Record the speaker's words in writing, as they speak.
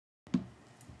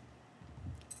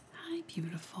Hi,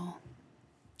 beautiful.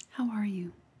 How are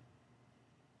you?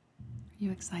 Are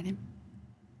you excited?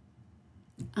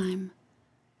 I'm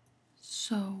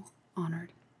so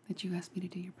honored that you asked me to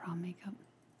do your prom makeup.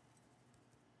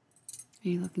 Are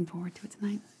you looking forward to it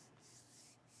tonight?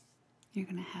 You're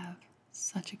going to have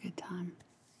such a good time.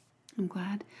 I'm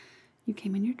glad you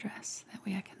came in your dress. That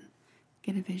way I can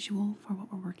get a visual for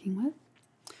what we're working with.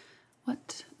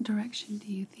 What direction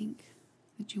do you think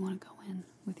that you want to go in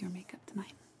with your makeup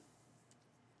tonight?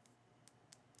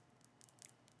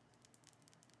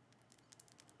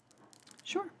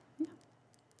 Sure, yeah.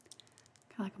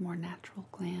 Kind of like a more natural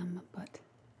glam, but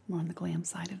more on the glam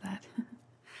side of that.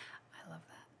 I love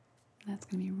that. That's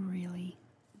going to be really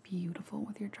beautiful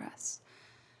with your dress.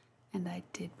 And I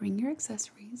did bring your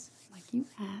accessories like you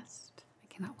asked.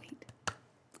 I cannot wait.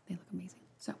 They look amazing.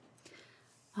 So,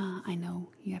 I know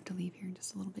you have to leave here in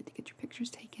just a little bit to get your pictures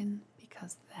taken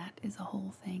because that is a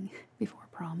whole thing before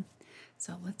prom.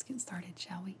 So let's get started,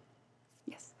 shall we?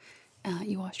 Yes.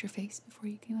 You washed your face before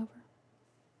you came over?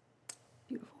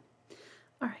 Beautiful.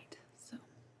 All right, so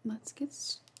let's get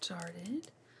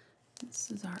started. This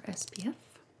is our SPF.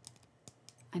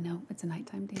 I know it's a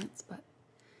nighttime dance, but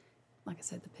like I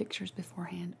said, the pictures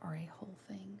beforehand are a whole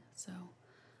thing. So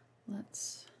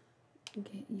let's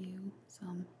get you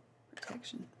some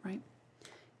protection, right?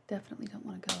 Definitely don't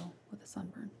want to go with a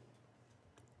sunburn.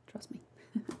 Trust me.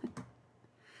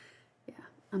 Yeah,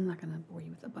 I'm not going to bore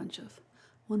you with a bunch of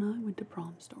when I went to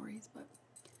prom stories, but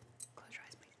close your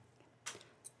eyes, please.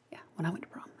 Yeah, when I went to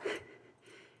prom,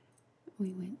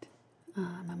 we went,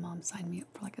 my mom signed me up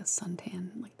for like a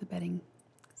suntan, like the bedding,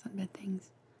 sunbed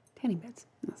things, tanning beds,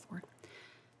 that's the word.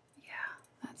 Yeah,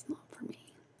 that's not for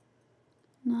me.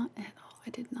 Not at all. I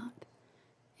did not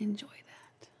enjoy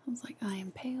that. I was like, I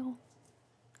am pale.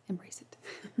 Embrace it.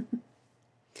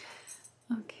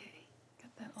 Okay,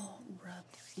 got that all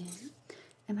rubbed in.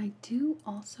 And I do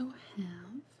also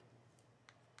have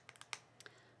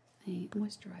a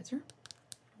moisturizer,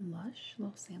 Lush,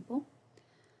 little sample,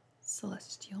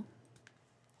 Celestial.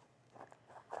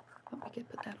 But we could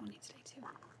put that on you today too.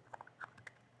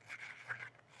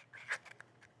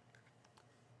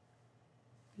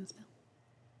 You smell?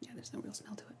 Yeah, there's no real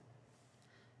smell to it.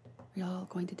 Are y'all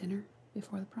going to dinner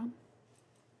before the prom?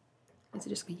 Is it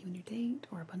just gonna be you and your date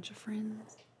or a bunch of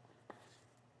friends?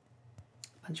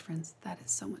 A bunch of friends. That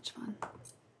is so much fun. I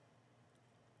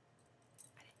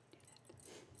didn't do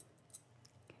that.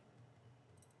 Okay.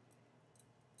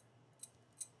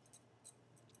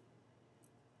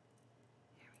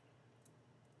 Here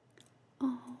we go.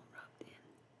 All rubbed in.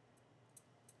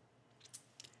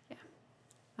 Yeah.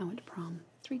 I went to prom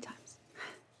 3 times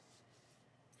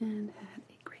and had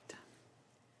a great time.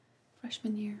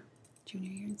 Freshman year,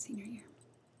 junior year, and senior year.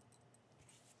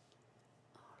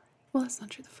 All right. Well, that's not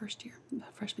true. The first year,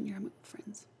 freshman year, I went with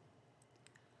friends.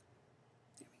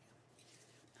 There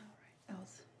we go. All right. I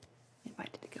was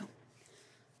invited to go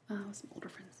with some older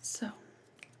friends. So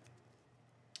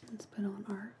let's put on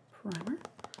our primer.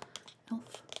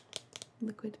 Elf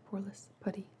Liquid Poreless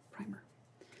Putty Primer.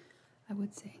 I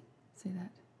would say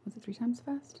that. Was it 3 times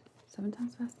fast? 7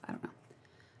 times fast? I don't know.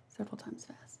 Several times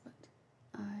fast, but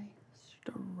I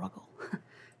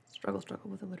struggle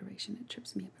with alliteration. It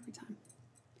trips me up every time.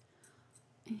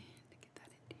 And get that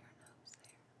into your nose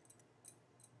there.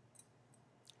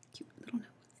 Cute little nose.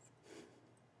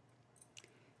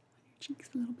 On your cheeks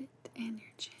a little bit and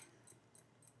your chin.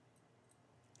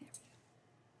 There we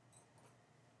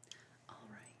go. All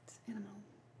right, and I'm gonna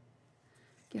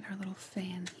get our little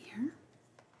fan here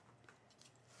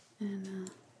and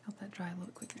help that dry a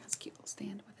little quicker. It has a cute little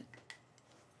stand with it.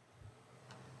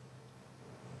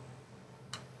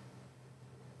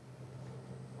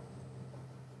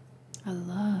 I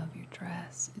love your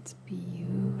dress. It's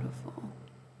beautiful.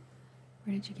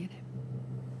 Where did you get it?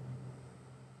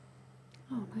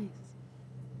 Oh, nice.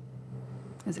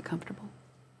 Is it comfortable?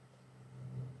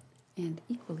 And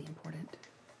equally important,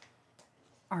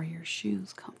 are your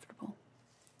shoes comfortable?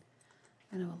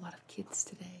 I know a lot of kids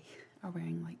today are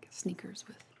wearing like sneakers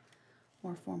with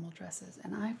more formal dresses,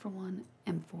 and I, for one,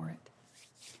 am for it.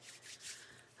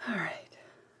 All right.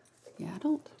 Yeah, I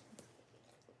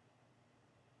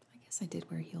guess I did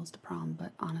wear heels to prom,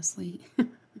 but honestly,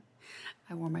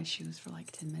 I wore my shoes for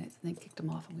like 10 minutes and then kicked them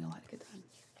off and we all had a good time.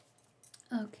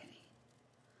 Okay.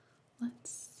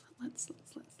 Let's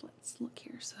look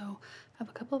here. So I have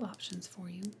a couple of options for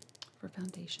you for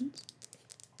foundations.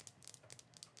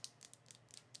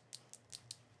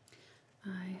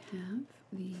 I have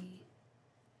the,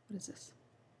 what is this?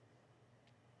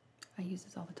 I use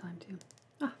this all the time too.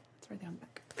 Ah, it's right there on the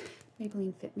back.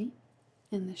 Maybelline Fit Me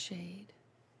in the shade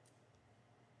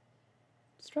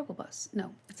Struggle Bus.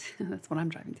 No, that's what I'm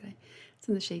driving today. It's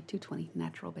in the shade 220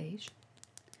 Natural Beige.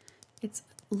 It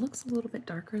looks a little bit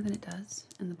darker than it does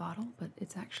in the bottle, but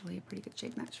it's actually a pretty good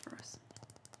shade match for us.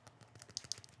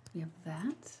 We have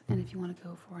that, and if you want to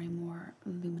go for a more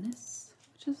luminous,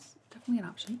 which is definitely an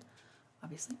option,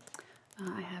 obviously,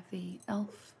 I have the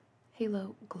e.l.f.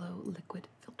 Halo Glow Liquid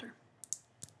Filter.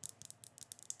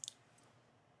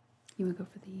 You want to go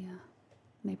for the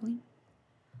Maybelline?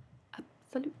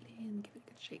 Absolutely, and give it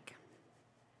a good shake.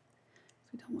 So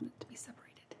we don't want it to be separated.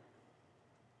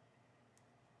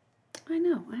 I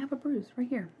know, I have a bruise right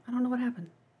here. I don't know what happened.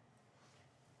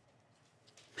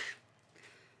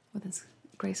 With as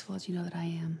graceful as you know that I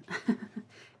am,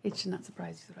 it should not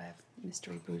surprise you that I have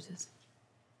mystery bruises.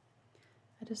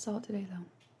 I just saw it today though.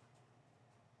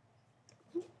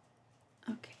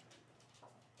 Okay.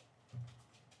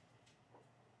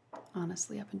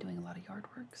 Honestly, I've been doing a lot of yard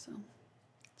work, so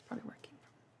it's probably where it came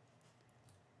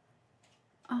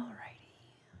from.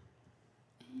 Alrighty.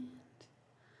 And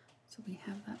so we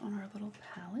have that on our little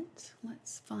palette.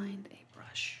 Let's find a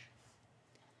brush.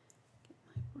 Get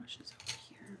my brushes over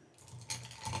here.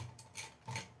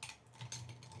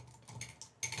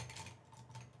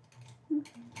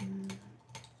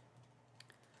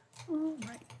 All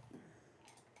right.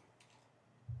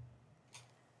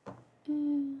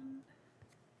 And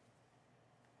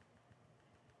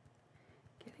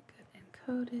get it good and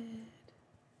coated.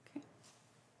 Okay.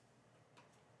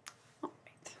 All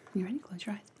right. You ready? Close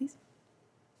your eyes, please.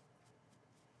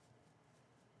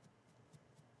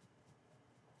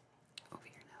 Over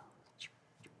your nose.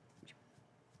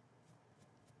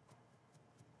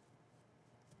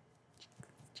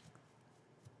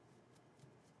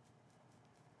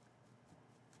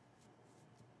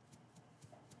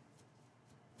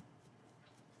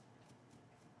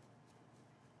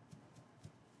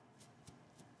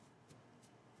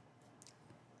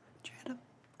 Your head up.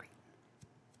 Great.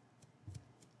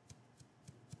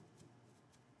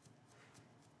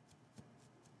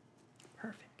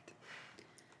 Perfect.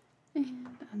 And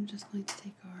I'm just going to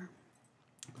take our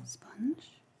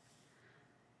sponge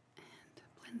and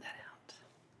blend that out.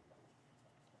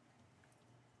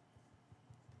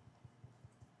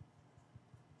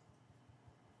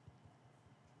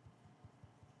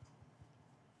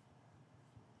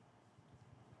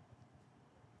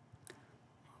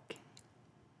 Okay.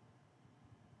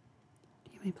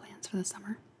 Do you have any plans for the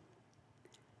summer?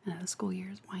 The school year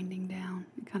is winding down.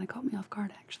 It kind of caught me off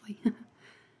guard, actually.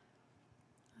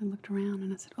 I looked around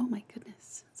and I said, oh my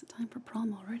goodness, it's time for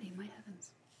prom already, my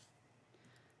heavens.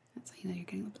 That's how you know you're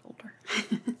getting a little bit older.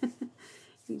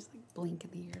 You just like blink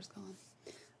and the year's gone.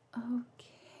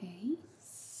 Okay,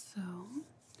 so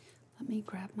let me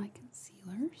grab my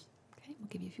concealers. Okay, we'll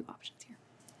give you a few options here.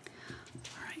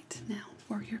 All right, now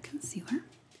for your concealer,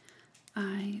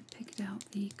 I picked out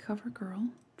the CoverGirl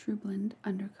True Blend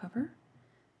Undercover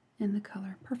in the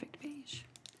color Perfect Beige.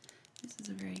 This is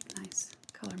a very nice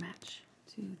color match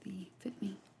to the Fit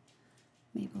Me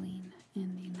Maybelline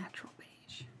in the Natural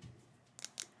Beige.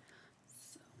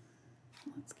 So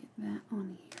let's get that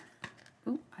on here.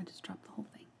 Oh, I just dropped the whole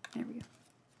thing. There we go.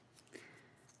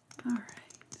 All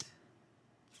right.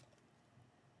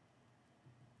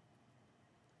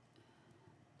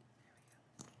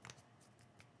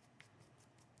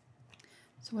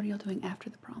 So what are y'all doing after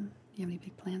the prom? Do you have any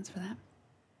big plans for that?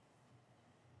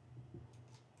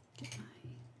 Get my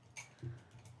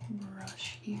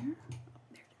brush here. Oh,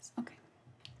 there it is. Okay.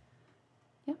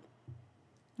 Yep.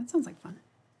 That sounds like fun.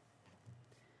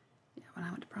 Yeah, when I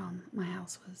went to prom, my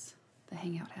house was the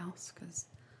hangout house because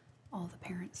all the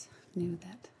parents knew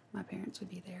that my parents would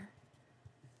be there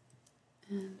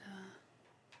and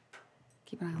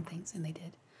keep an eye on things, and they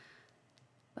did.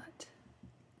 But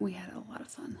we had a lot of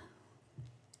fun.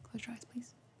 Close your eyes,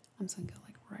 please. I'm just gonna go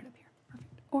like right up here.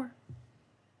 Perfect. Or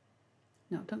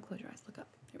no, don't close your eyes. Look up.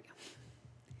 There we go.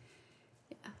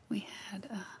 Yeah, we had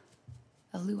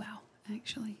a luau,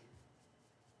 actually.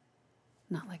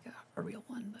 Not like a real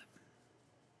one, but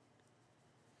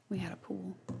we had a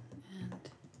pool, and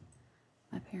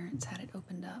my parents had it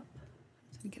opened up.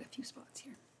 So we get a few spots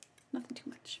here. Nothing too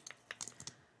much.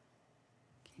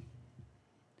 Okay.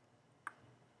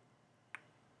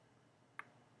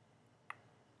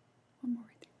 One more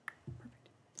right there. Perfect.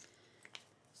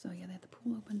 So yeah, they had the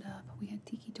pool opened up. We had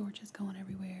tiki torches going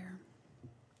everywhere.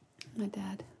 My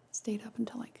dad stayed up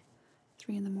until like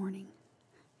 3 in the morning.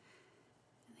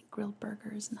 And they grilled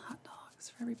burgers and hot dogs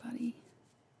for everybody.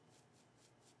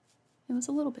 It was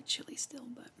a little bit chilly still,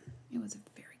 but it was a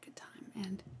very good time,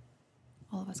 and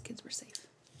all of us kids were safe.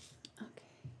 Okay.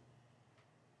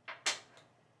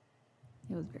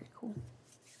 It was very cool.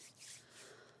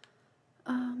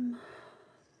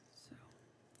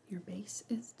 base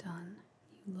is done.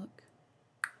 You look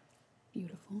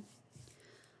beautiful.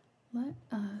 Let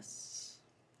us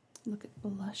look at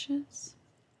blushes,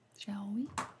 shall we?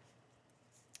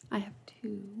 I have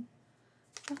 2,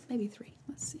 well, maybe 3.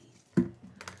 Let's see.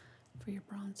 For your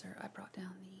bronzer, I brought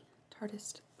down the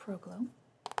Tartist Pro Glow.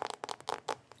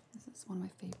 This is one of my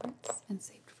favorites and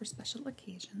saved for special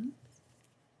occasions.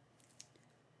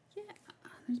 Yeah,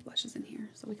 there's blushes in here,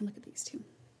 so we can look at these 2.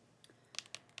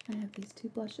 I have these 2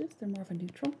 blushes. They're more of a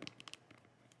neutral.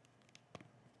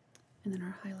 And then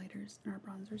our highlighters and our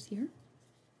bronzers here.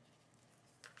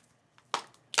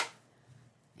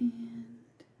 And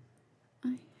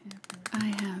I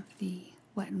have the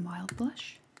Wet n Wild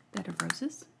blush, Bed of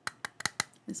Roses.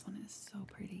 This one is so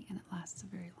pretty and it lasts a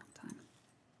very long time.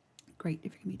 Great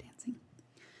if you're going to be dancing.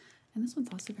 And this one's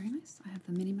also very nice. I have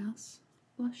the Minnie Mouse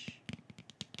blush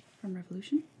from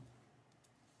Revolution.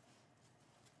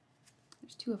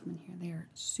 There's 2 of them in here. They are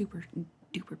super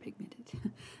duper pigmented.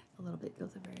 A little bit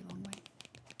goes a very long way.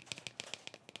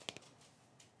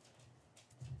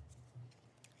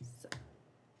 So,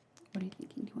 what are you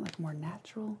thinking? Do you want like a more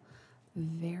natural,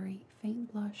 very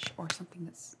faint blush, or something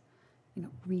that's, you know,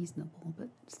 reasonable but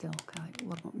still kind of like a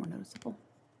little bit more noticeable?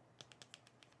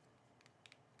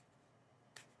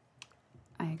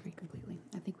 I agree completely.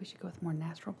 I think we should go with more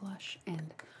natural blush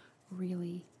and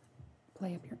really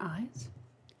play up your eyes.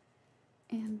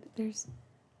 And there's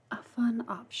a fun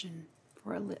option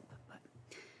for a lip, but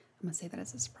I'm going to say that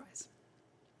as a surprise.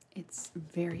 It's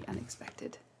very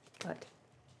unexpected, but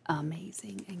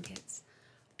amazing and gets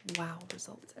wow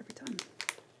results every time.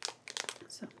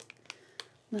 So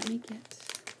let me get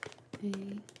a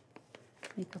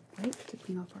makeup wipe to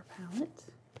clean off our palette,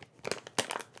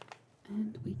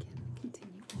 and we can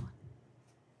continue on.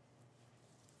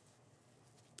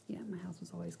 Yeah, my house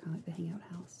was always kind of like the hangout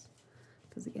house,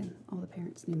 because again, all the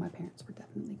parents knew my parents were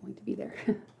definitely going to be there,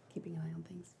 keeping an eye on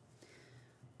things.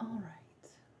 All right,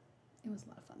 it was a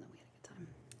lot of fun though. We had a good time.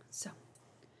 So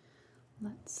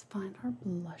let's find our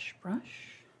blush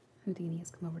brush. Houdini has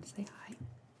come over to say hi.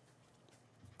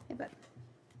 Hey, bud.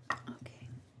 Okay.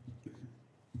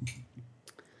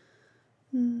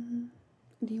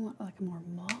 Do you want like a more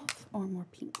mauve or more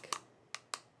pink?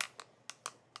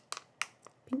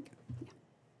 Pink? Yeah.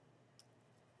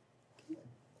 Okay.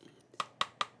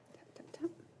 And tap, tap,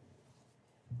 tap.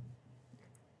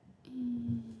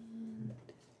 And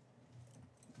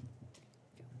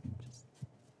just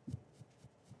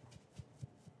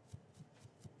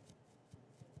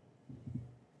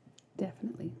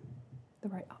definitely the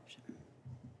right option.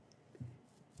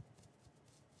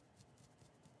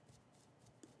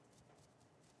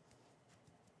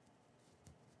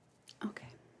 Okay.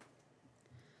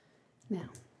 Now,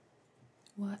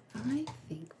 what I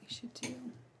think we should do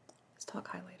is talk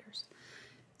highlighters.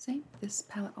 Say this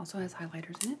palette also has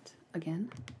highlighters in it.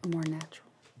 Again, a more natural.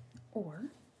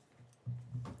 Or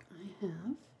I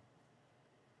have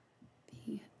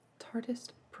the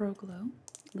Tartist Pro Glow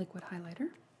liquid highlighter.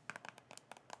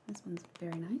 This one's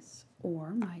very nice.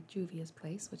 Or my Juvia's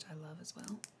Place, which I love as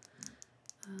well.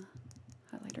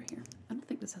 Highlighter here. I don't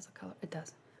think this has a color. It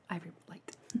does. Ivory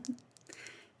Light. It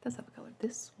does have a color.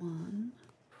 This one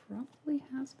probably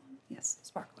has one. Yes,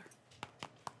 sparkler.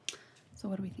 So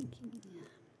what are we thinking?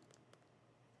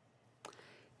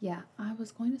 Yeah, I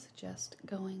was going to suggest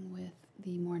going with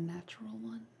the more natural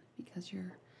one because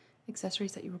your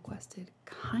accessories that you requested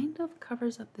kind of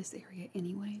covers up this area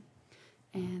anyway.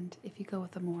 And if you go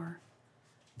with a more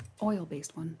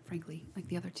oil-based one, frankly, like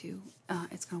the other 2,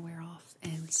 it's going to wear off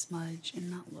and smudge and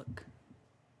not look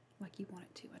like you want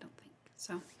it to, I don't think.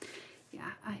 So,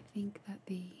 yeah, I think that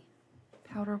the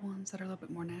powder ones that are a little bit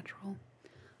more natural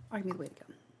are going to be the way to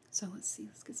go. So let's see,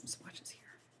 let's get some swatches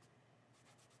here.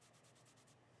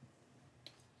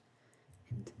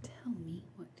 And tell me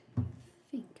what you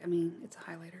think. I mean, it's a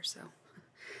highlighter, so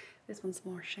this one's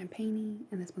more champagne-y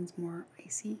and this one's more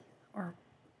icy, or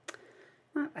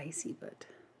not icy, but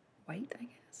white, I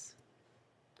guess.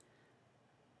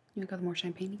 You want to go the more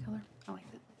champagne-y color? I like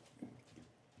that.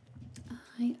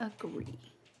 I agree.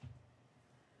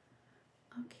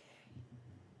 Okay.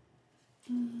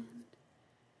 And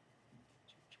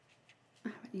I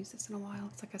haven't used this in a while.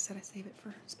 It's like I said, I save it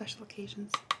for special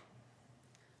occasions.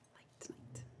 Like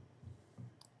tonight.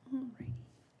 Alrighty.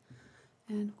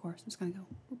 And of course, I'm just going to go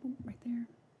boop, boop, right there.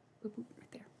 Boop, boop,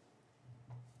 right there.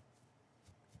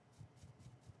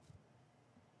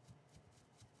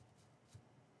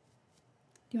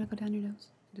 Do you want to go down your nose?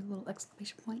 Do a little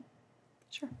exclamation point?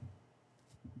 Sure.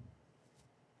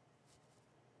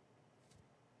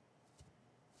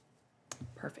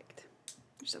 Perfect.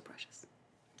 You're so precious.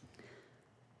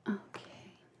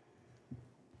 Okay.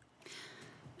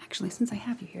 actually, since I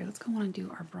have you here, let's go on and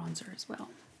do our bronzer as well.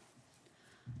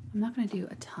 I'm not going to do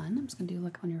a ton. I'm just going to do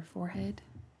like on your forehead.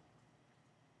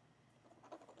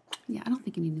 Yeah, I don't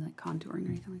think you need any like contouring or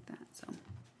anything like that. So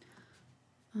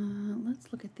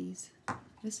let's look at these.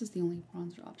 This is the only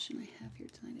bronzer option I have here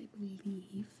tonight, I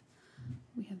believe.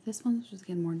 We have this one, which is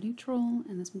again more neutral,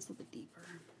 and this one's a little bit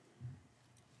deeper.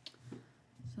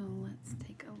 So let's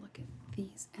take a look at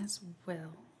these as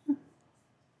well.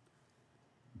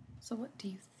 So what do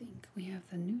you think? We have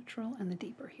the neutral and the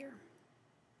deeper here.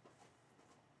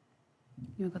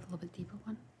 You want to go with a little bit deeper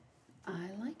one?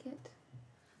 I like it.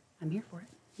 I'm here for it.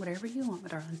 Whatever you want, my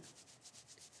darling.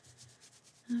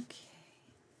 Okay.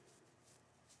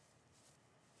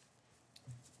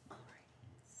 Alright.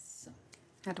 So,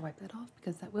 I had to wipe that off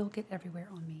because that will get everywhere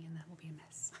on me and that will be a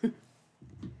mess.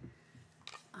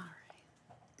 Alright.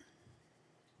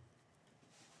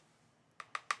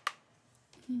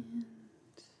 And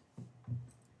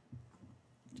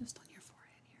just on your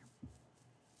forehead here.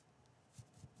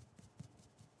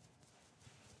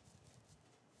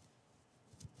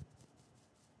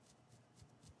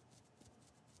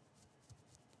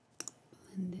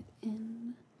 Blend it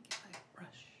in. Get my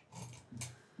brush.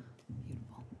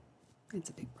 Beautiful. It's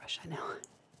a big brush, I know.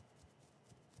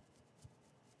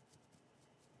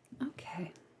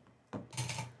 Okay.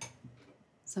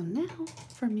 So now,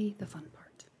 for me, the fun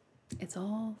part. It's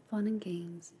all fun and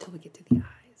games until we get to the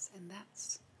eyes, and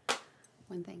that's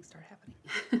when things start happening.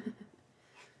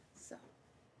 So,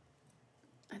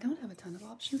 I don't have a ton of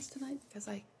options tonight because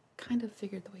I kind of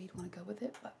figured the way you'd want to go with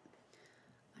it, but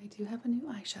I do have a new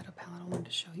eyeshadow palette I wanted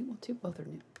to show you. Well, both are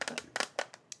new, but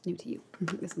new to you.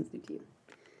 This one's new to you.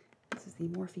 This is the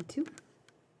Morphe 2.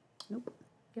 Nope.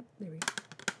 Yep, there we go.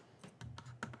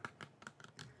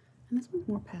 And this one's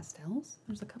more pastels.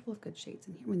 There's a couple of good shades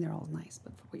in here. I mean, they're all nice,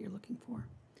 but for what you're looking for.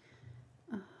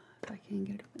 If I can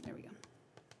get it open, there we go.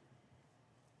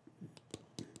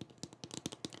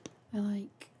 I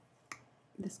like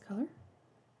this color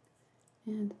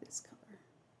and this color.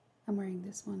 I'm wearing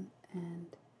this one and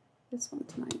this one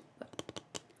tonight, but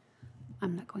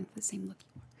I'm not going for the same look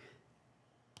you are.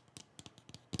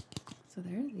 So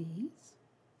there are these.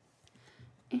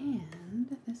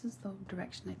 And this is the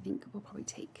direction I think we'll probably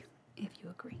take, if you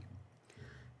agree.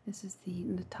 This is the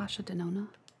Natasha Denona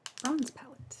Bronze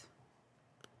Palette.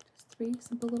 Just 3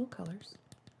 simple little colors,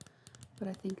 but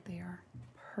I think they are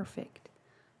perfect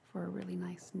for a really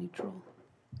nice neutral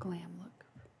glam look.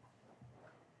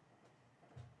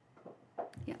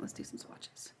 Yeah, let's do some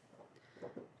swatches.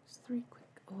 Just 3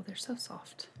 quick. Oh, they're so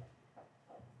soft.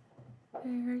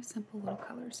 Very simple little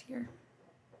colors here.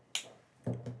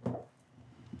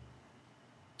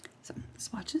 So,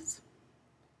 swatches.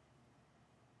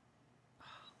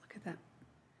 Oh, look at that.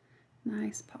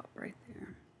 Nice pop right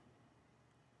there.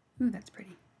 Ooh, that's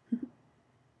pretty.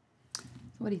 So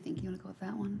what do you think? You want to go with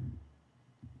that one?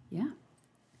 Yeah.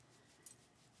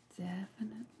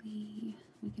 Definitely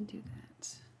we can do that.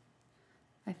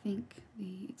 I think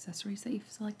the accessories that you've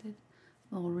selected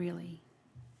will really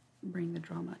bring the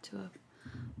drama to a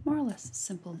more or less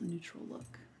simple, neutral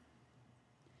look.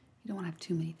 You don't want to have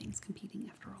too many things competing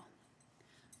after all.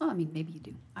 Well, I mean, maybe you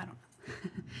do. I don't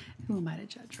know. Who am I to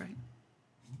judge, right?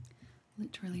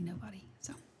 Literally nobody.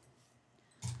 So,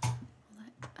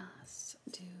 let us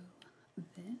do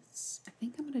this. I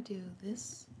think I'm going to do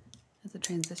this as a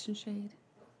transition shade.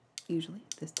 Usually,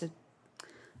 this to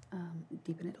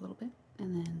deepen it a little bit.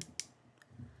 And then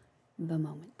the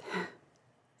moment.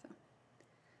 So,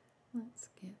 let's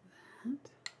get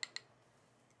that.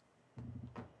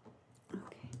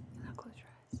 Okay, and now close your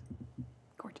eyes.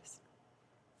 Gorgeous.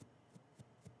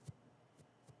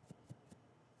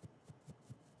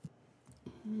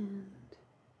 And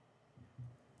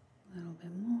a little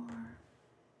bit more.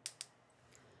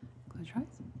 Close your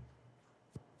eyes.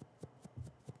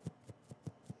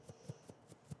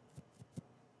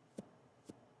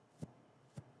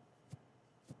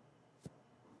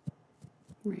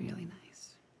 Really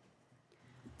nice.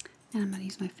 And I'm going to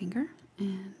use my finger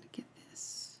and get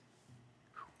this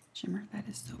shimmer. That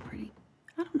is so pretty.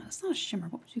 I don't know. It's not a shimmer.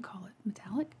 What would you call it?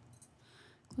 Metallic?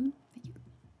 Thank you.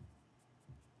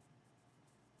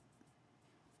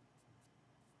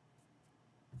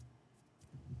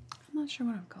 I'm not sure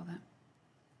what I would call that.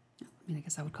 I mean, I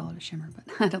guess I would call it a shimmer, but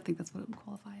I don't think that's what it would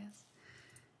qualify as.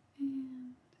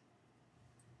 And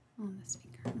on this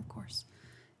finger, and of course,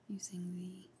 using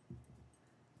the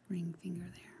ring finger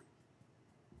there,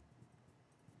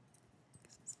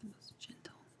 because it's the most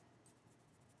gentle.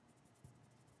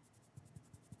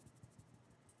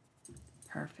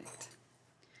 Perfect.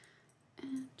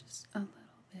 And just a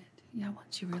little bit. Yeah,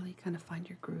 once you really kind of find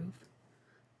your groove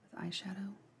with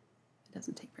eyeshadow, It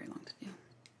doesn't take very long to do.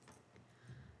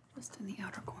 Just in the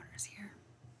outer corners here.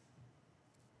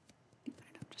 Deepen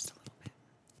it up just a little bit.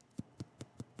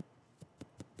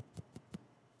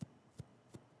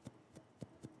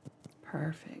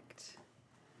 Perfect.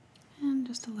 And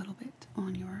just a little bit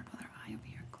on your other eye over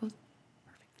here. Close.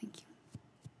 Perfect. Thank you.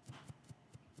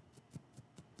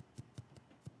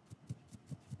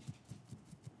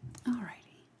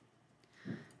 Alrighty.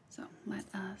 So let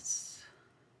us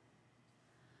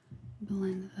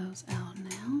blend those out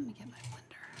now. Let me get my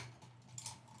blender.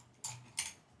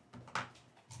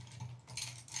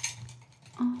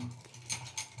 Okay.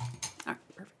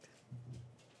 Alright, perfect.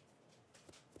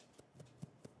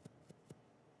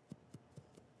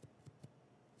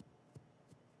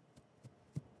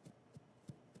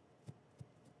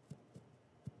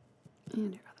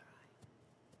 And your other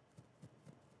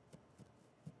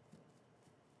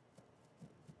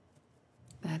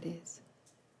eye. That is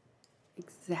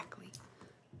exactly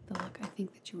the look I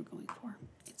think that you were going for.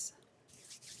 It's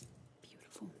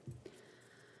beautiful.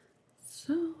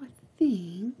 So I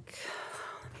think,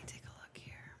 let me take a look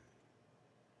here.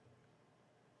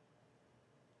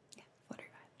 Yeah, flutter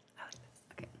your eye. I like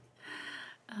that. Okay.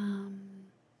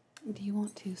 Do you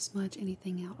want to smudge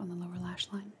anything out on the lower lash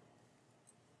line?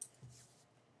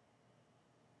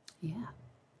 Yeah.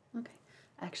 Okay.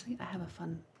 Actually, I have a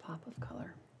fun pop of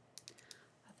color.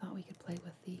 I thought we could play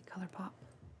with the ColourPop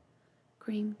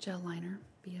Cream Gel Liner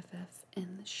BFF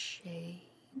in the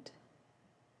shade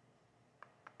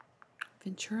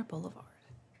Ventura Boulevard.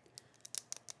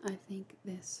 I think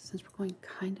this, since we're going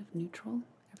kind of neutral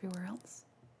everywhere else,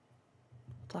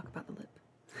 we'll talk about the lip,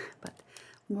 but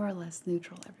more or less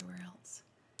neutral everywhere else,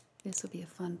 this would be a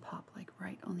fun pop, like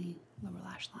right on the lower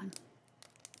lash line.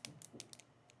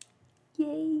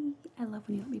 Yay! I love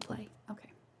when you let me play. Okay.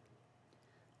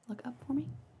 Look up for me.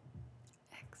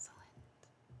 Excellent.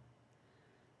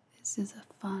 This is a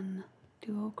fun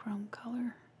duochrome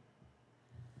color.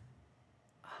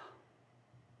 Oh,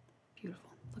 beautiful.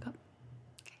 Look up.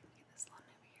 Okay, let me get this line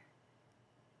over here.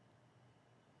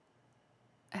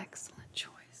 Excellent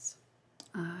choice.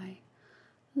 I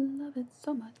love it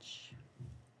so much.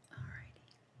 Alrighty.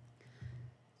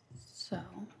 So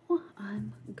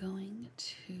I'm going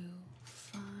to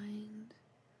find,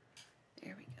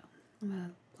 there we go. I'm going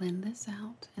to blend this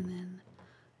out and then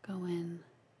go in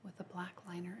with a black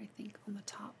liner, I think, on the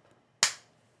top.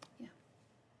 Yeah.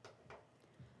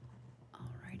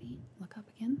 Alrighty, look up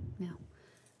again. Now,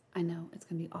 I know it's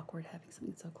going to be awkward having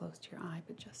something so close to your eye,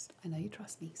 but just, I know you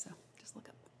trust me, so just look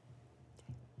up.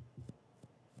 Okay.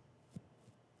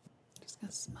 Just going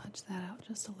to smudge that out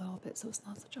just a little bit so it's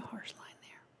not such a harsh line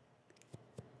there.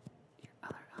 Your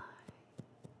other eye.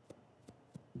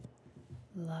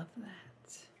 Love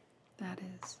that. That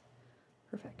is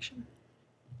perfection.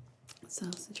 So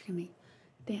since you're going to be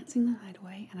dancing the night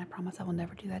away, and I promise I will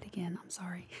never do that again, I'm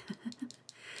sorry.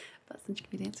 But since you're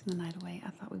going to be dancing the night away, I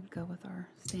thought we would go with our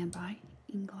standby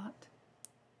Inglot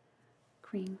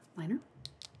cream liner.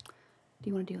 Do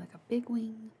you want to do like a big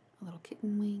wing, a little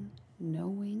kitten wing, no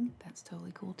wing? That's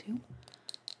totally cool too.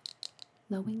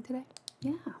 No wing today?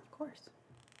 Yeah, of course.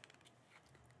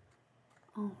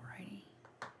 Alrighty.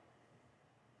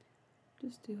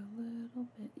 Just do a little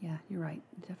bit. Yeah, you're right.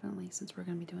 Definitely, since we're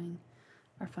going to be doing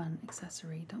our fun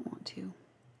accessory, don't want to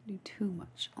do too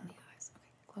much on the eyes.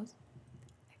 Okay, close.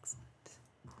 Excellent.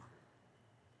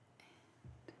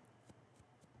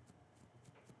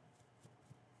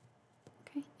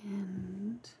 Okay,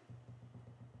 and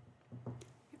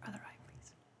your other eye,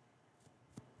 please.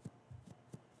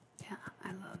 Yeah, I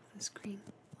love this cream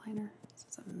liner. This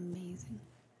is amazing.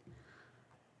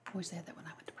 I wish they had that when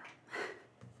I went to prom.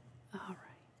 All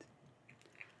right.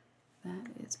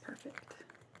 That is perfect.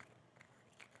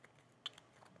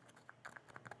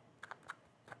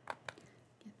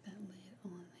 Get that lid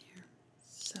on there.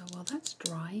 So while that's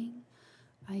drying,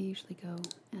 I usually go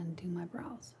and do my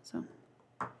brows. So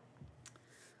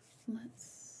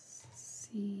let's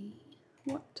see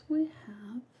what we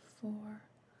have for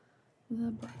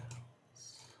the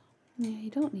brows. Yeah, you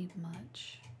don't need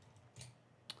much.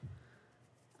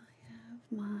 I have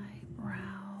my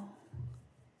brow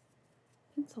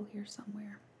pencil here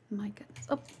somewhere. My goodness.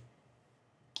 Oh,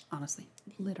 honestly,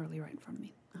 literally right in front of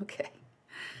me. Okay.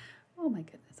 Oh my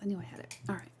goodness. I knew I had it.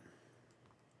 All right.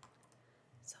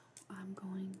 So I'm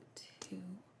going to,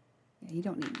 yeah, you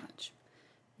don't need much.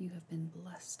 You have been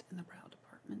blessed in the brow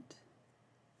department.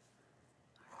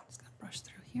 All right, I'm just going to brush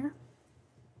through here.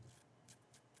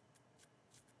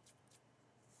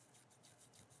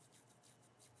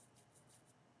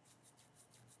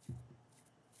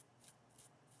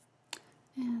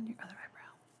 And your other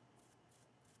eyebrow.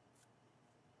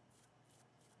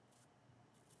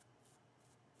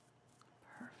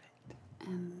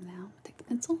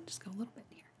 pencil, just go a little bit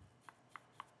here.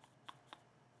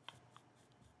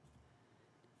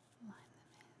 Line them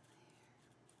in there.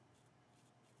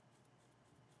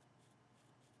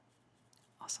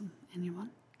 Awesome. And your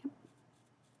one? Yep.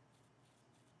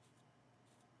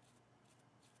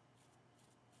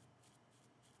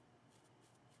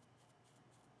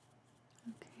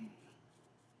 Okay.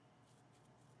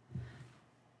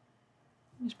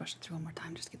 Let me just brush it through one more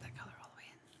time just to get that color all the way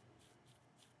in.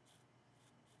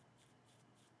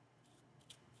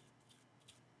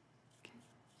 Okay,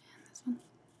 and this one.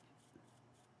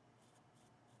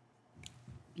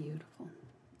 Beautiful.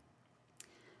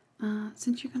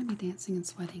 Since you're going to be dancing and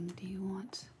sweating, do you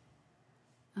want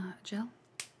gel?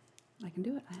 I can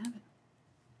do it. I have it.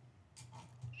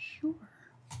 Sure.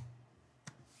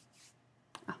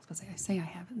 I was going to say I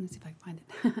have it. Let me see if I can find it.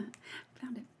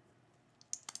 Found it.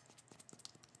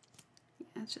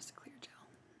 Yeah, it's just a clear gel.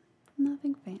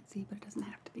 Nothing fancy, but it doesn't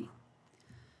have to be.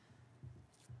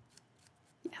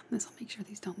 Yeah, this will make sure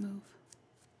these don't move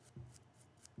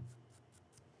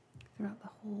throughout the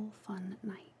whole fun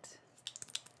night.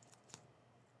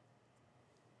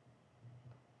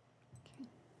 Okay.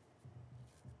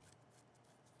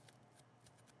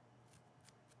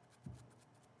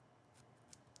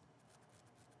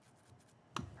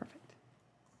 Perfect.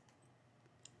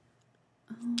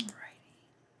 Alrighty.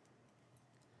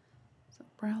 So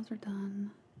brows are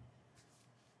done.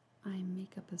 Eye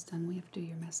makeup is done. We have to do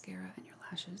your mascara and your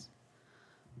lashes.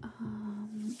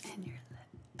 And your lip.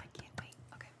 I can't wait.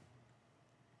 Okay.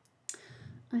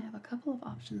 I have a couple of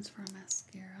options for a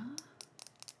mascara.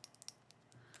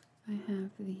 I have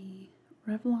the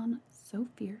Revlon So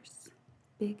Fierce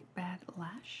Big Bad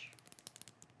Lash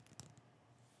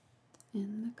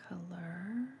in the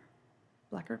color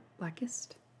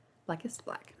blackest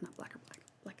black, not black or black,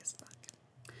 blackest black.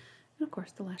 And of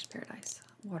course the Lash Paradise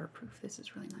waterproof. This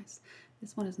is really nice.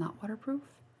 This one is not waterproof,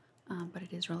 but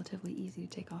it is relatively easy to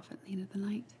take off at the end of the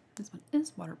night. This one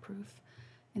is waterproof,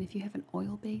 and if you have an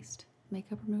oil-based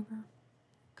makeup remover,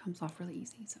 it comes off really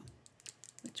easy. So,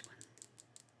 which one?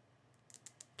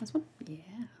 This one? Yeah,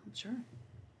 I'm sure.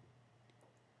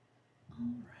 All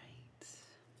right.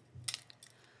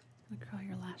 I'm gonna curl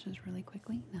your lashes really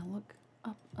quickly. Now look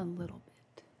up a little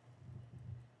bit.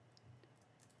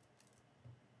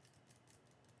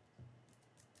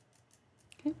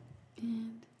 Okay,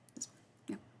 and this one.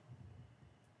 Yep.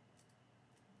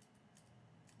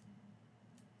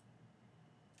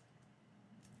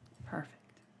 Perfect.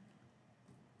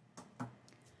 Alrighty.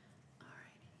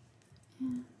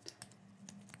 And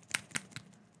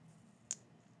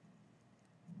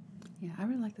yeah, I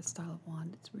really like this style of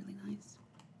wand. It's really nice.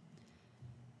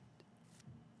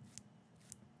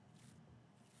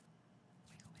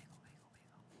 Wiggle, wiggle, wiggle,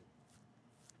 wiggle.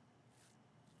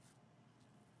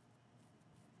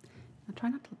 Now try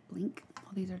not to blink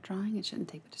while these are drying. It shouldn't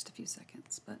take but just a few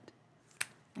seconds, but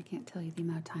I can't tell you the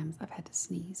amount of times I've had to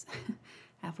sneeze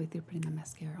halfway through putting my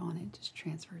mascara on. It just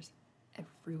transfers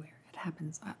everywhere. It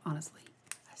happens, honestly.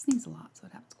 I sneeze a lot, so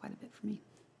it happens quite a bit for me.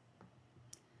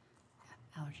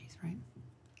 Yeah, allergies, right?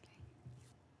 Okay.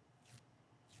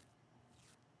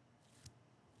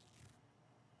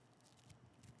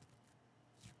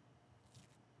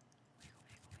 Wiggle,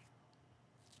 wiggle, wiggle.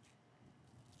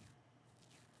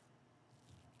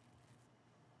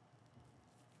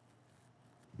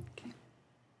 Okay.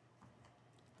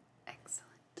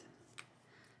 Excellent.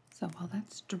 So while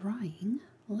that's drying,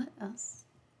 let us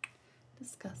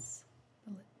discuss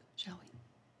the lip, shall we?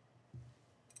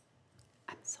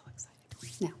 I'm so excited.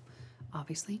 Now,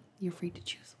 obviously, you're free to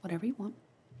choose whatever you want,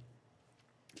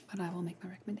 but I will make my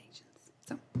recommendations.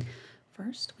 So,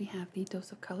 first we have the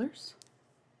Dose of Colors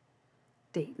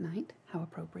Date Night. How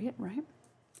appropriate, right?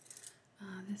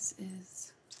 This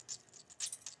is,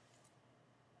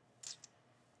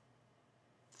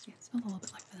 yeah, it smells a little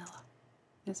bit like vanilla.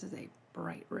 This is a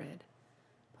bright red,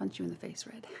 punch you in the face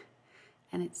red,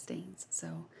 and it stains,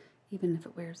 so even if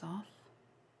it wears off,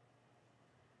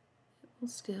 it will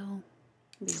still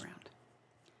be around.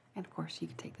 And of course, you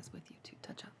can take this with you to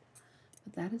touch up.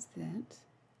 But that is it.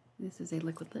 This is a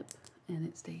liquid lip, and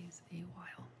it stays a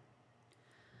while.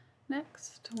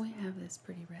 Next, we have this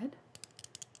pretty red.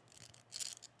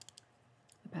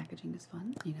 The packaging is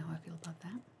fun. You know how I feel about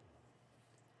that.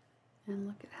 And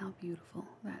look at how beautiful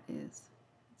that is.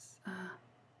 It's, I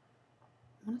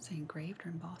want to say engraved or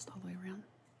embossed all the way around.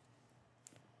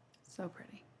 So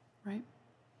pretty, right?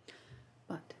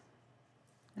 But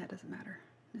that doesn't matter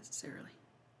necessarily.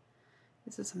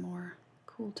 This is a more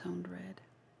cool toned red.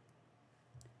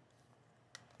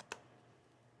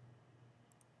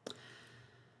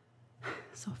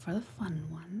 So for the fun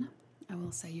one, I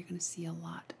will say you're going to see a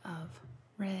lot of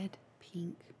red,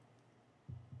 pink,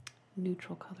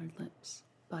 neutral colored lips.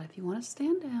 But if you want to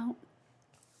stand out,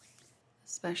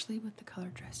 especially with the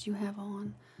colored dress you have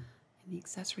on and the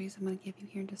accessories I'm going to give you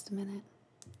here in just a minute,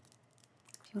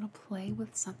 if you want to play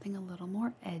with something a little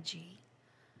more edgy,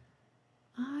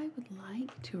 I would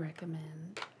like to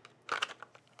recommend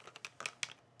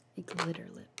a glitter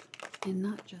lip. And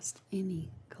not just any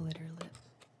glitter lip,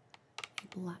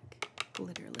 a black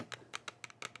glitter lip.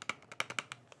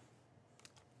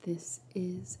 This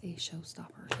is a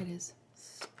showstopper. It is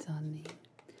stunning.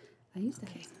 I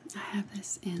have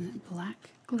this in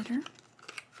black glitter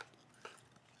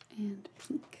and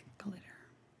pink glitter.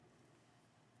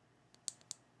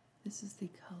 This is the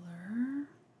color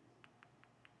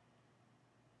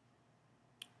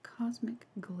Cosmic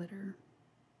Glitter.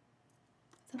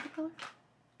 Is that the color?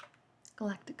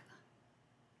 Galactica.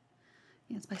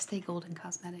 Yeah, it's by Stay Golden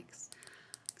Cosmetics.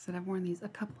 Like I said, I've worn these a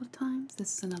couple of times.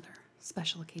 This is another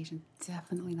special occasion.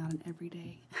 Definitely not an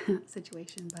everyday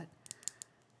situation, but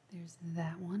there's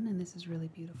that one, and this is really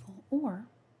beautiful. Or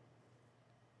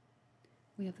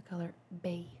we have the color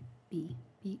Baby,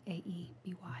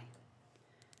 B-A-E-B-Y.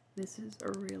 This is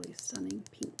a really stunning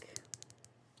pink.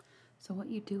 So what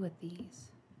you do with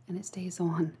these, and it stays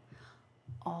on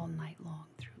all night long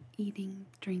through eating,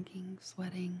 drinking,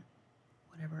 sweating,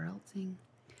 whatever elsing,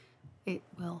 it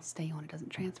will stay on. It doesn't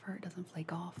transfer, it doesn't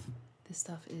flake off. This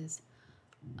stuff is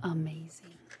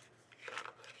amazing.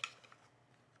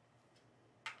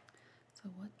 So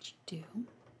what you do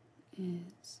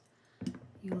is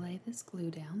you lay this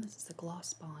glue down. This is a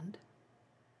gloss bond.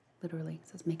 Literally, it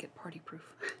says make it party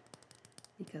proof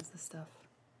because this stuff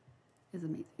is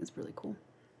amazing. It's really cool.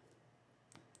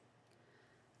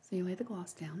 So you lay the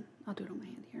gloss down. I'll do it on my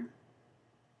hand here.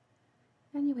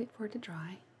 And you wait for it to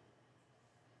dry.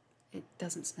 It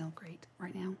doesn't smell great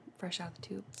right now, fresh out of the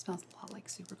tube. It smells a lot like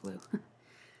super glue.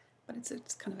 But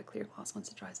it's kind of a clear gloss once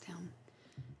it dries down.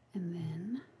 And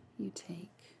then you take,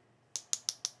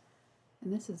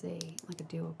 and this is like a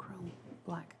duochrome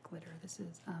black glitter. This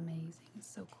is amazing. It's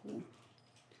so cool.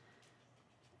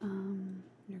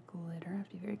 Your glitter, I have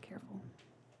to be very careful.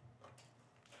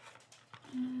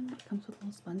 And it comes with a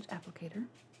little sponge applicator. And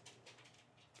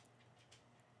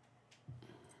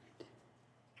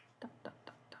dot, dot,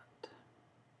 dot, dot.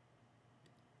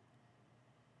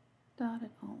 Dot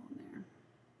it all on there.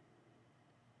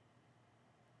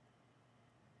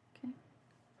 Okay.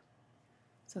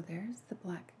 So there's the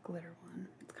black glitter one.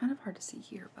 It's kind of hard to see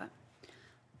here, but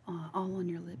all on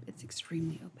your lip, it's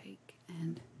extremely opaque.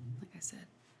 And like I said,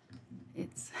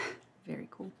 it's very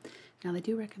cool. Now they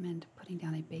do recommend putting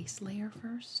down a base layer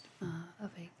first of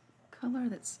a color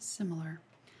that's similar.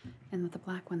 And with the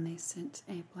black one, they sent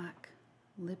a black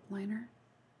lip liner,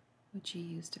 which you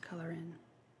use to color in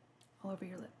all over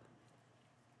your lip.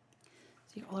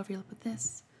 So you're all over your lip with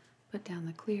this, put down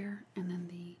the clear, and then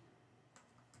the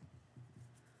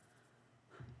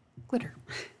glitter.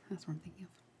 That's what I'm thinking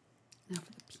of. Now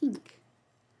for the pink,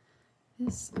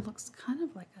 this looks kind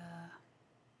of like a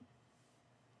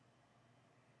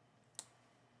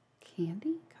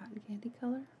cotton candy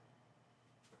color.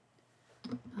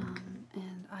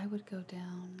 And I would go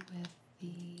down with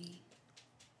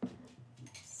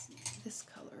this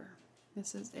color.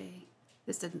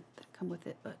 This didn't come with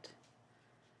it, but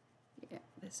yeah,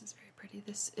 this is very pretty.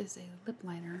 This is a lip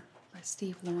liner by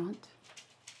Steve Laurent.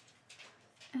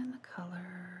 And the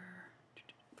color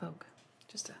Vogue,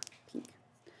 just a pink.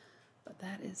 But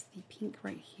that is the pink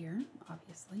right here,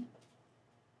 obviously.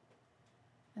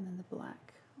 And then the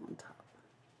black on top.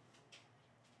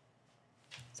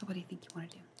 So what do you think you want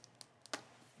to do?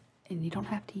 And you don't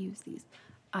have to use these.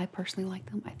 I personally like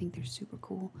them. I think they're super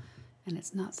cool. And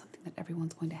it's not something that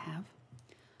everyone's going to have.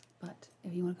 But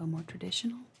if you want to go more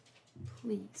traditional,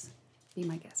 please be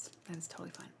my guest. That is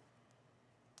totally fine.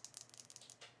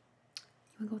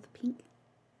 You want to go with the pink?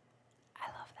 I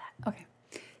love that. Okay.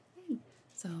 Yay.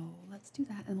 So let's do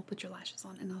that. And we'll put your lashes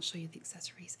on. And I'll show you the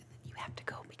accessories. And then you have to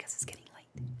go because it's getting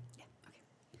late. Yeah. Okay.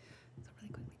 So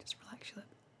really quickly, just relax your lip.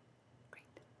 Great.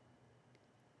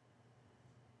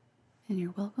 And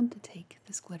you're welcome to take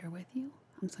this glitter with you.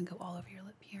 I'm just going to go all over your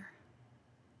lip here.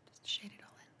 Just shade it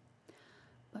all in.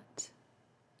 But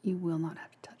you will not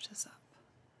have to touch this up.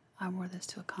 I wore this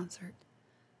to a concert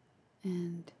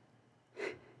and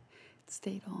it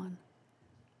stayed on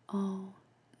all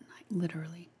night.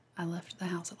 Literally, I left the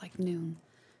house at like noon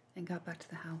and got back to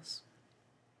the house,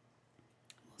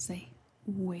 we'll say,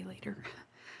 way later.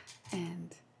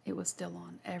 And it was still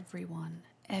on. Everyone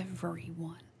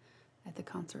at the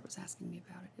concert was asking me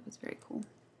about it. It was very cool.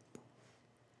 All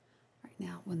right,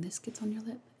 now when this gets on your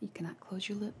lip, you cannot close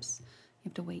your lips. You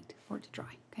have to wait for it to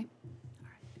dry, okay? All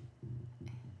right.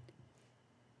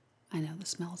 I know the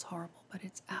smell is horrible, but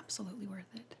it's absolutely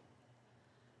worth it.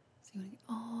 So you want to get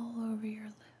all over your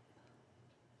lip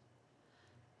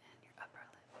and your upper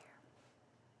lip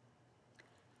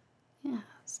here. Yeah,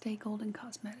 Stay Golden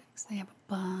Cosmetics. They have a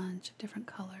bunch of different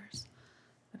colors,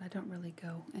 but I don't really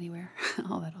go anywhere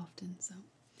all that often, so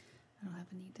I don't have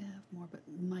a need to have more. But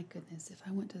my goodness, if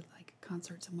I went to like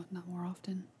concerts and whatnot more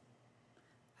often,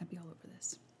 I'd be all over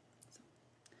this. So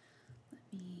let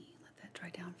me let that dry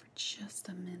down for just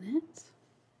a minute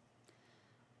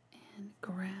and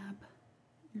grab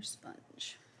your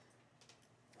sponge.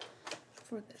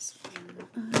 For this one,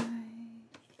 I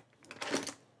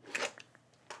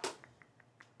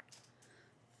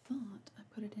thought I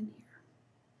put it in here,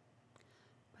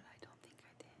 but I don't think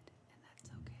I did, and that's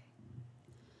okay,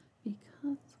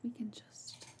 because we can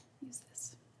just use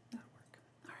this. That'll work.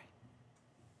 All right.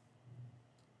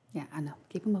 Yeah, I know.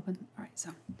 Keep them open. All right, so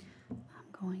I'm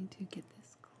going to get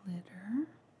this glitter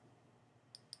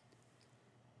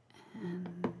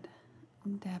and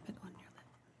dab it on your lip.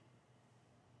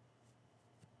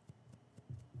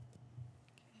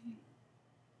 Okay.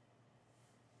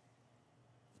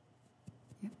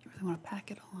 Yep, you really want to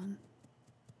pack it on.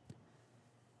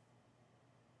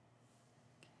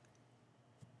 Okay.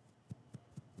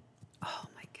 Oh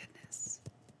my goodness.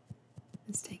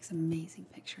 This takes amazing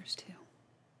pictures too.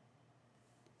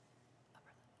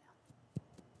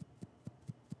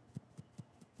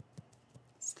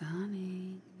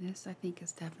 Stunning. This, I think,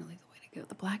 is definitely the way to go.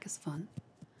 The black is fun,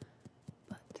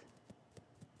 but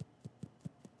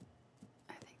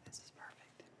I think this is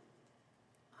perfect.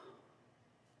 Oh.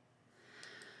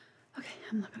 Okay,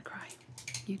 I'm not gonna cry.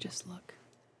 You just look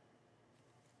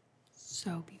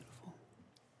so beautiful.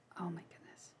 Oh my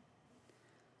goodness.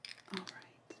 All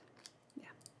right. Yeah,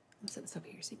 I'm gonna set this over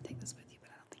here so you can take this with you, but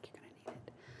I don't think you're gonna need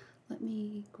it. Let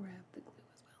me grab the glue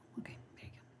as well. Okay, there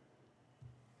you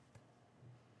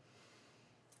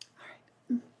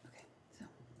go. Okay, so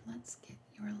let's get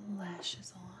your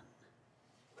lashes on.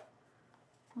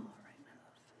 All right, my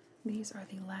love. These are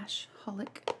the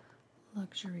Lashaholic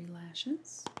Luxury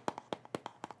Lashes.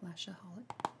 Lashaholic.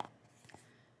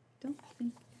 Don't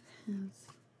think it has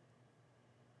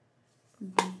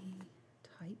the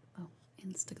type. Oh,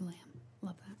 Instaglam.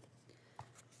 Love that.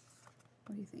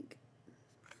 What do you think?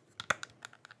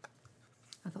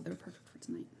 I thought they were perfect for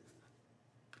tonight.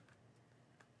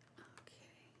 Okay.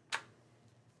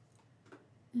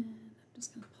 And I'm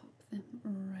just going to pop them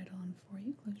right on for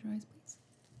you. Close your eyes, please.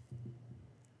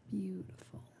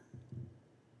 Beautiful.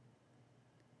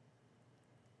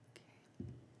 Okay.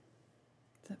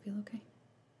 Does that feel okay?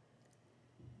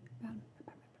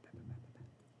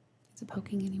 Is it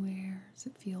poking anywhere? Does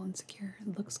it feel insecure?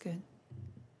 It looks good.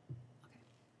 Okay.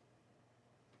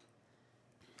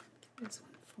 Get this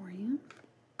one for you.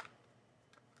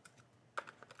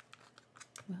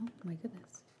 Well, my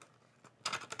goodness.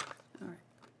 All right.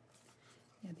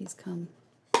 Yeah, these come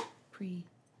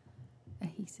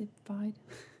pre-adhesified.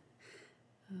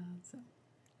 So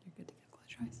you're good to go. Close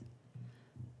your eyes.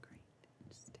 Great.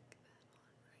 Just stick that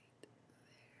on right there.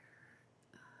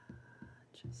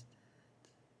 Just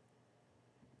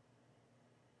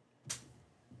it.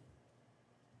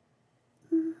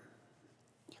 You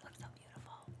look so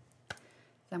beautiful.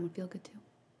 Does that one feel good too?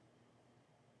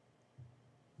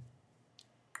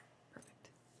 Perfect.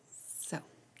 So,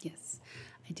 yes,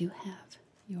 I do have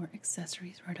your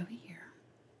accessories right over here.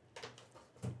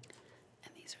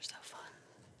 And these are so fun.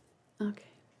 Okay.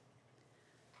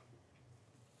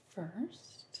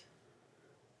 First,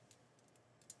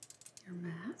 your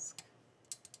mask.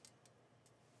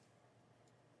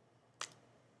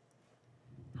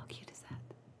 How cute is that?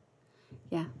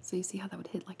 Yeah, so you see how that would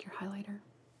hit like your highlighter?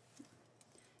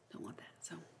 Don't want that.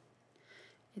 So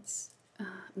it's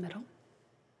metal,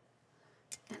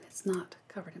 and it's not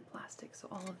covered in plastic, so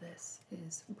all of this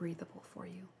is breathable for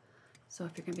you. So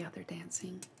if you're going to be out there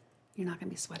dancing, you're not going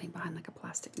to be sweating behind like a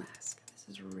plastic mask. This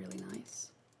is really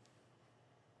nice.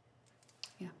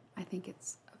 Yeah, I think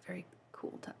it's a very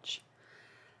cool touch.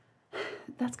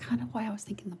 That's kind of why I was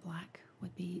thinking the black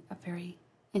would be a very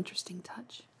interesting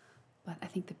touch, but I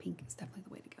think the pink is definitely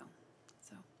the way to go.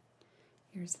 So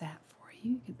here's that for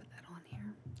you. You can put that on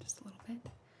here just a little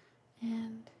bit.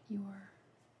 And your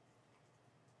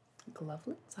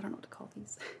glovelets, I don't know what to call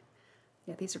these.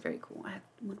 Yeah, these are very cool. I have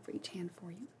one for each hand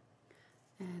for you.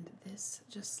 And this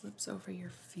just slips over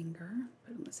your finger.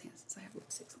 Put it on this hand since I have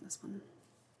lipsticks on this one.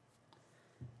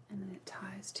 And then it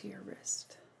ties to your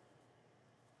wrist.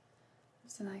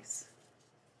 It's a nice,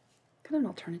 kind of an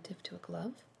alternative to a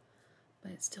glove,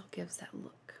 but it still gives that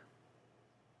look.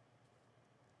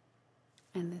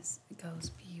 And this goes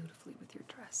beautifully with your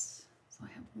dress. So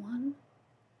I have one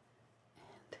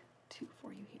two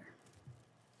for you here.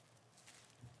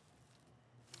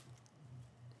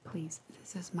 Please,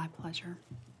 this is my pleasure.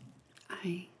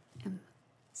 I am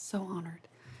so honored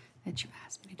that you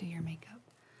asked me to do your makeup.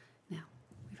 Now,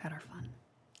 we've had our fun.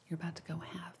 You're about to go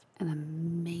have an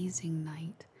amazing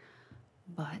night,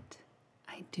 but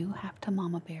I do have to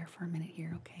mama bear for a minute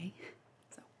here, okay?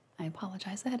 So I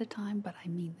apologize ahead of time, but I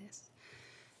mean this.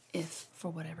 If,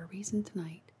 for whatever reason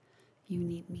tonight, you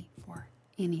need me for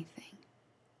anything,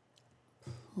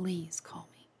 please call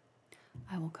me.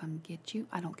 I will come get you.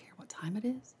 I don't care what time it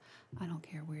is. I don't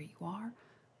care where you are.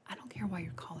 I don't care why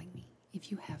you're calling me.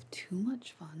 If you have too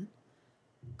much fun,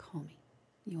 call me.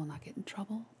 You will not get in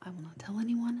trouble. I will not tell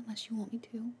anyone unless you want me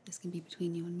to. This can be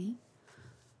between you and me.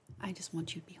 I just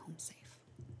want you to be home safe,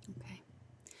 okay?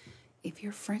 If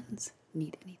your friends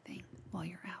need anything while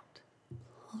you're out,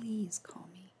 please call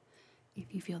me.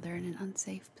 If you feel they're in an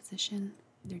unsafe position,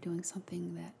 they're doing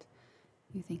something that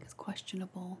you think is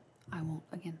questionable, I won't,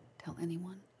 again, tell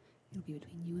anyone. It'll be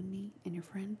between you and me and your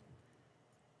friend.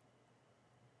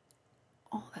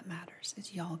 All that matters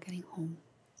is y'all getting home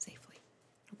safely,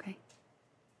 okay?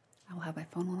 I will have my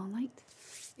phone on all night.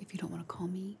 If you don't want to call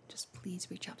me, just please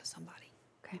reach out to somebody,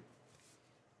 okay?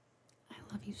 I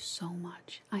love you so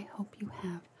much. I hope you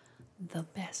have the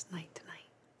best night tonight.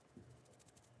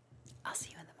 I'll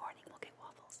see you in the morning.